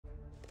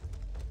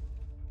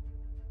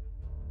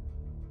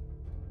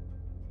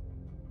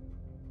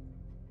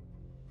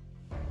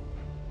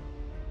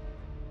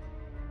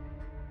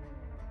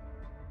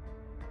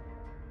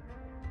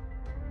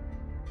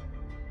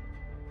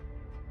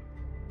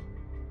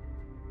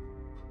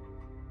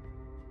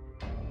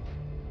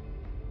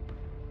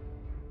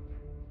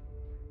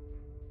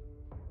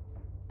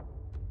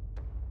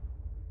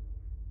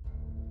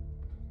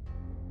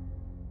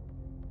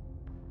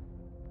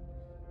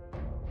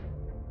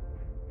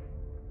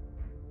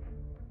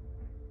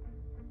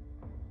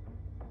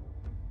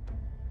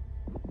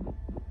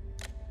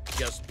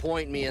Just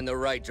point me in the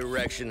right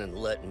direction and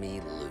let me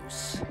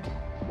loose.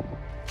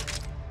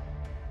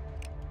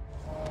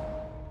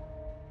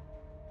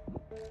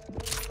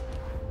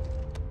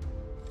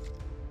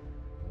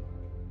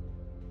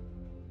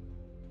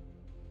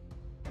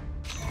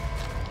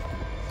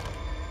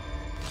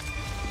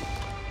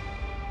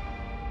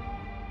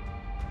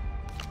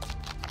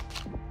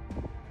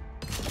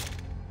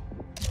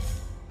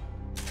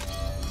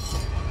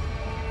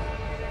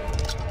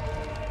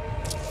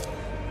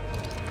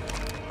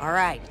 All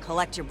right,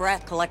 collect your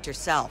breath, collect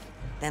yourself.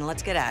 Then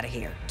let's get out of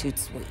here. Toot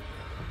sweet.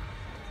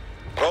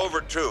 Rover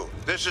 2,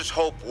 this is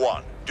Hope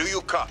 1. Do you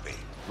copy?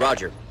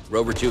 Roger.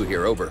 Rover 2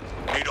 here, over.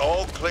 Need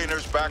all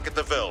cleaners back at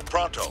the Ville,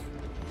 pronto.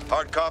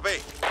 Hard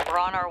copy? We're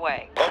on our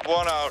way. Hope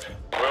 1 out.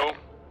 Well,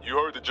 you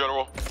heard the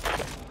General.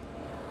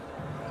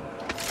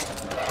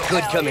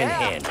 Could come in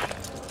handy.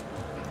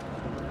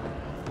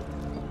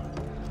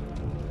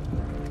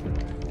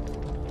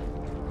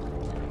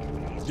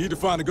 Need to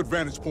find a good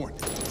vantage point.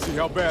 See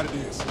how bad it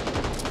is.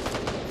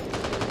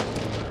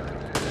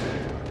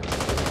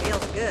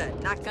 Feels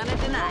good. Not gonna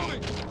deny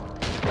it.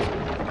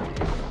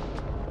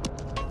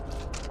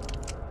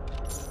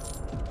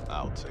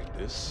 I'll take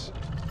this.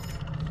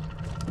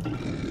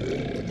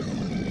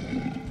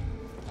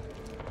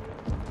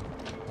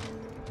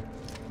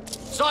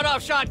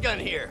 Sawed-off shotgun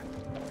here.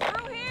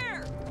 Through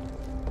here!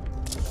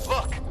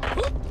 Look.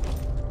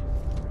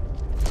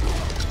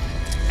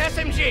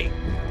 SMG.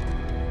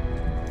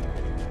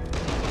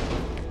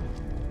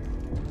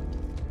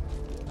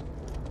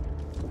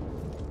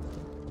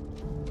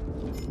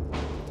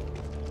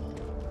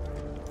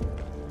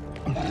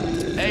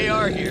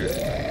 AR here.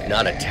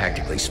 Not a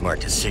tactically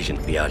smart decision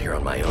to be out here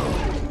on my own.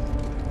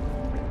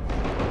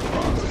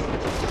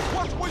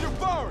 Watch where you're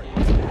firing!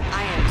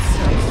 I am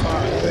so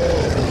sorry.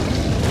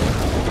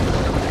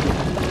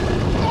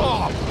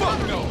 Oh, fuck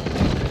no!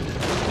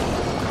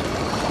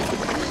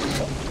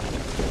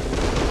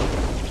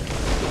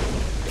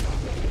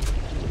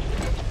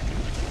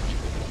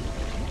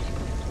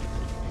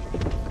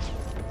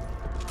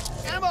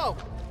 Ammo!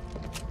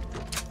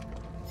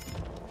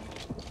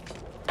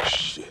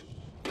 Shit.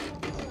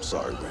 I'm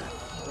sorry, man.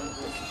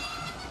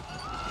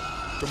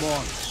 Come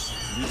on.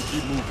 We need to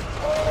keep moving.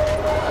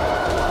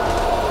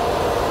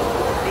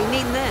 They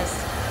need this.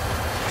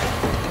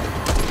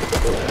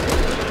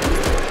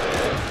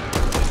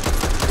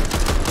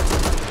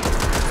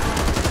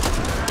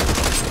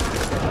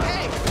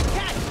 Hey,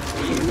 catch!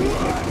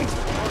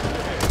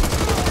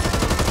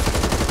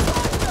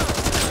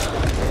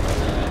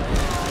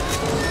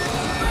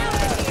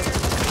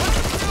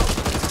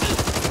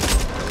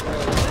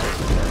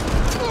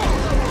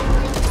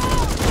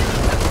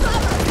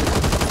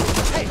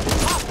 Hey,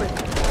 Hoffman!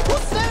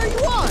 What center you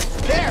on?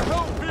 There!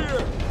 Help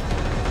here!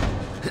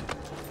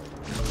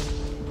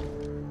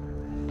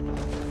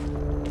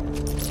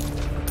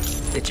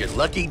 It's your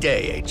lucky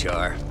day,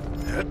 HR.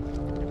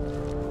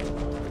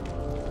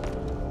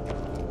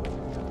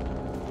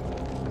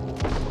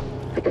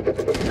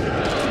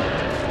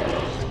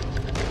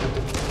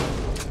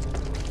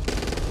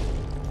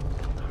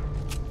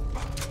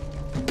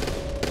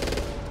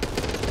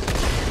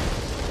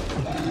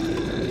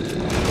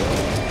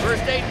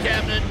 First aid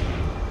cabinet.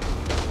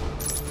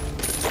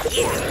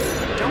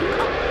 Yeah! Don't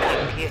come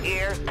back, you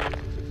hear?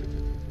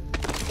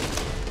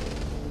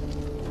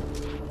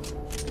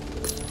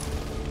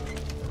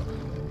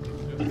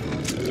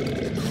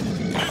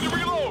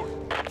 Reload!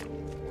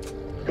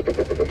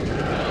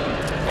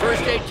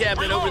 First aid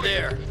cabinet over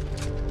there.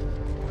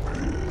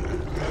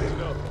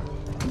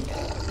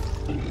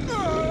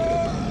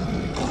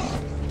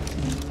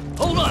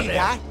 Hold on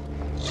there.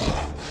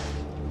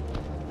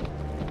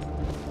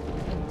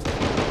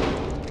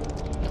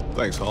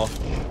 Thanks, Hoff.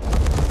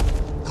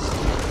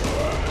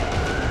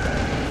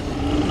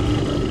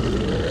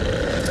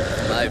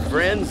 My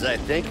friends, I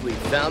think we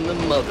found the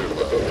mother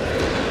lode.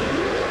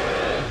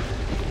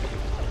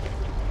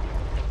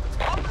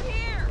 Over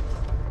here!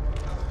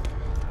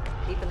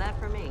 Keeping that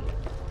for me.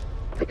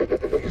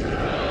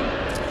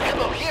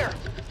 Ammo here.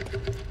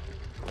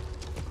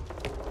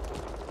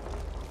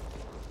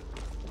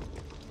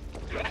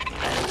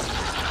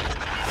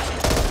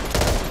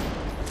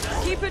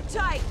 Keep it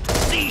tight!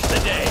 Seize the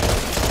day.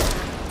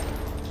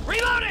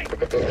 Reloading.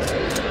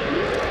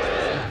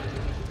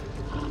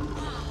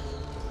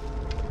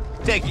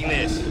 Taking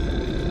this.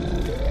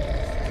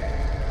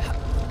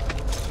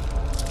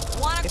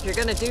 If you're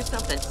gonna do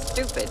something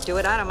stupid, do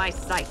it out of my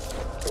sight.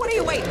 What are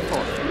you waiting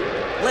for?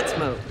 Let's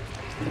move.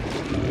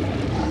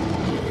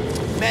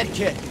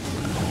 Medkit.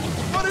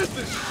 What is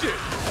this shit?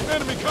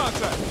 Enemy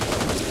contact!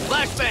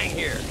 Flashbang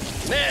here.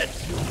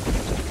 Meds.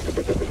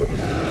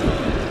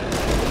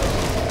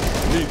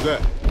 Need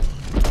that.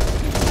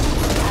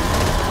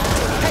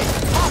 Hey,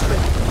 Hoffman.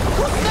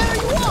 What center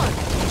you on?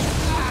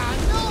 Ah,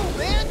 no,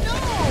 man, no.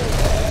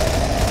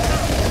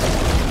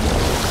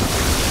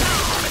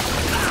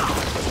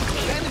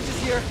 Bandages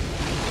here.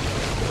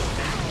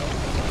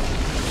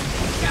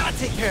 Gotta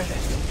take care of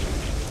this.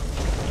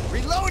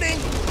 Reloading.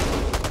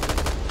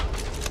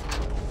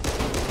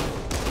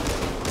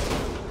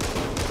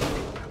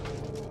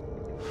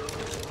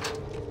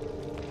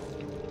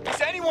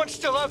 Tenik's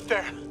still out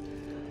there.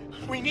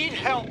 We need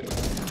help.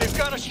 They've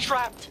got us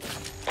trapped.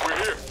 We're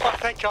here. Oh,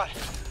 thank God.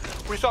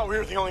 We thought we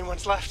were the only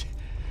ones left.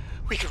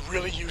 We could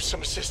really use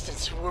some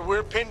assistance.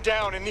 We're pinned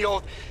down in the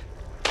old...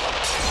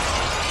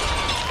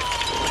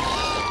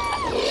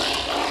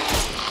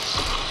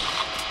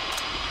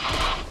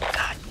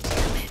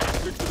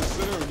 Stick to the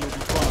center and you'll be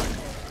fine.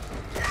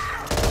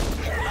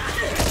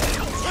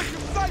 Take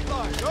your sight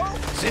line, no?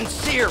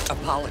 Sincere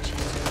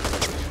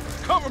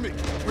apologies. Cover me.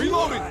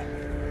 Reloading.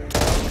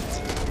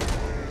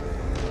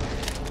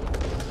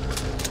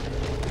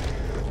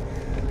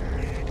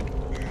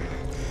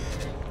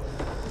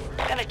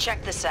 Gonna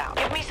check this out.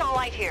 Give me some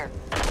light here.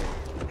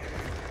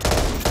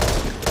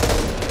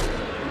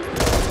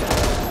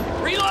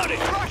 Reloading!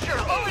 Crusher,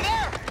 over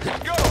there!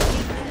 Go.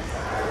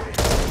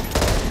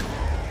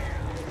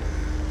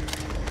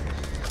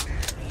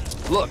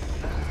 Look.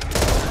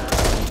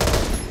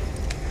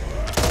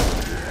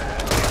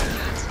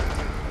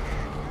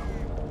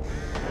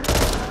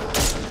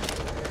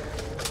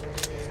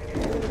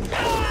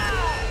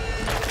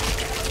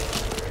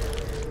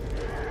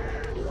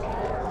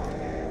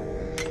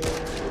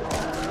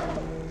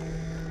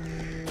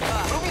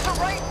 Movies are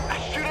right. I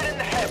shoot it in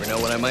the head. Never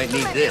know when I might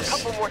need Maybe this. a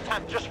couple more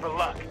times just for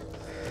luck.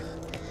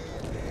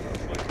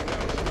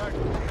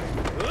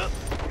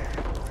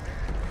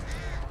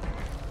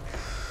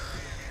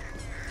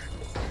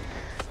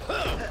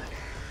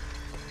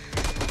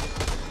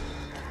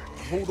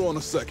 Hold on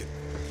a second.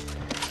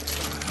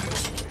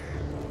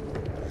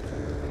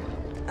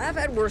 I've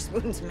had worse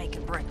wounds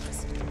making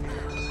breakfast.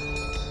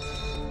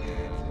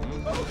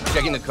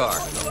 Checking the car.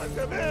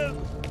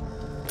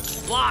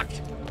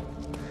 Locked!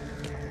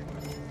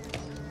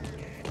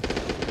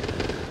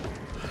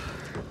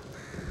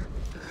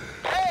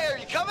 Hey, are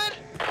you coming?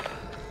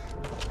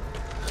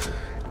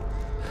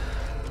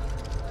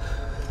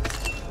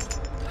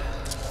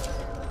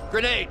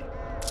 Grenade!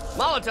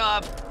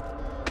 Molotov!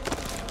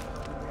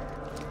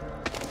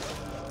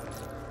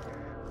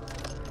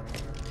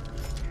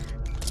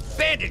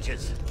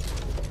 Bandages!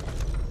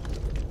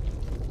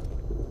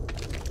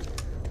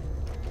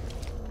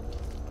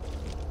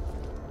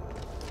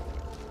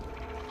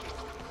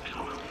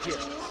 Here,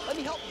 let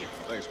me help you.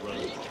 Thanks,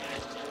 brother.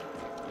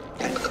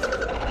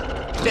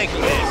 Take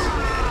this!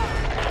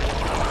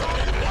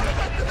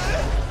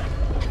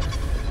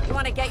 You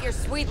want to get your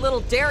sweet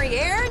little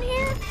derriere in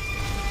here?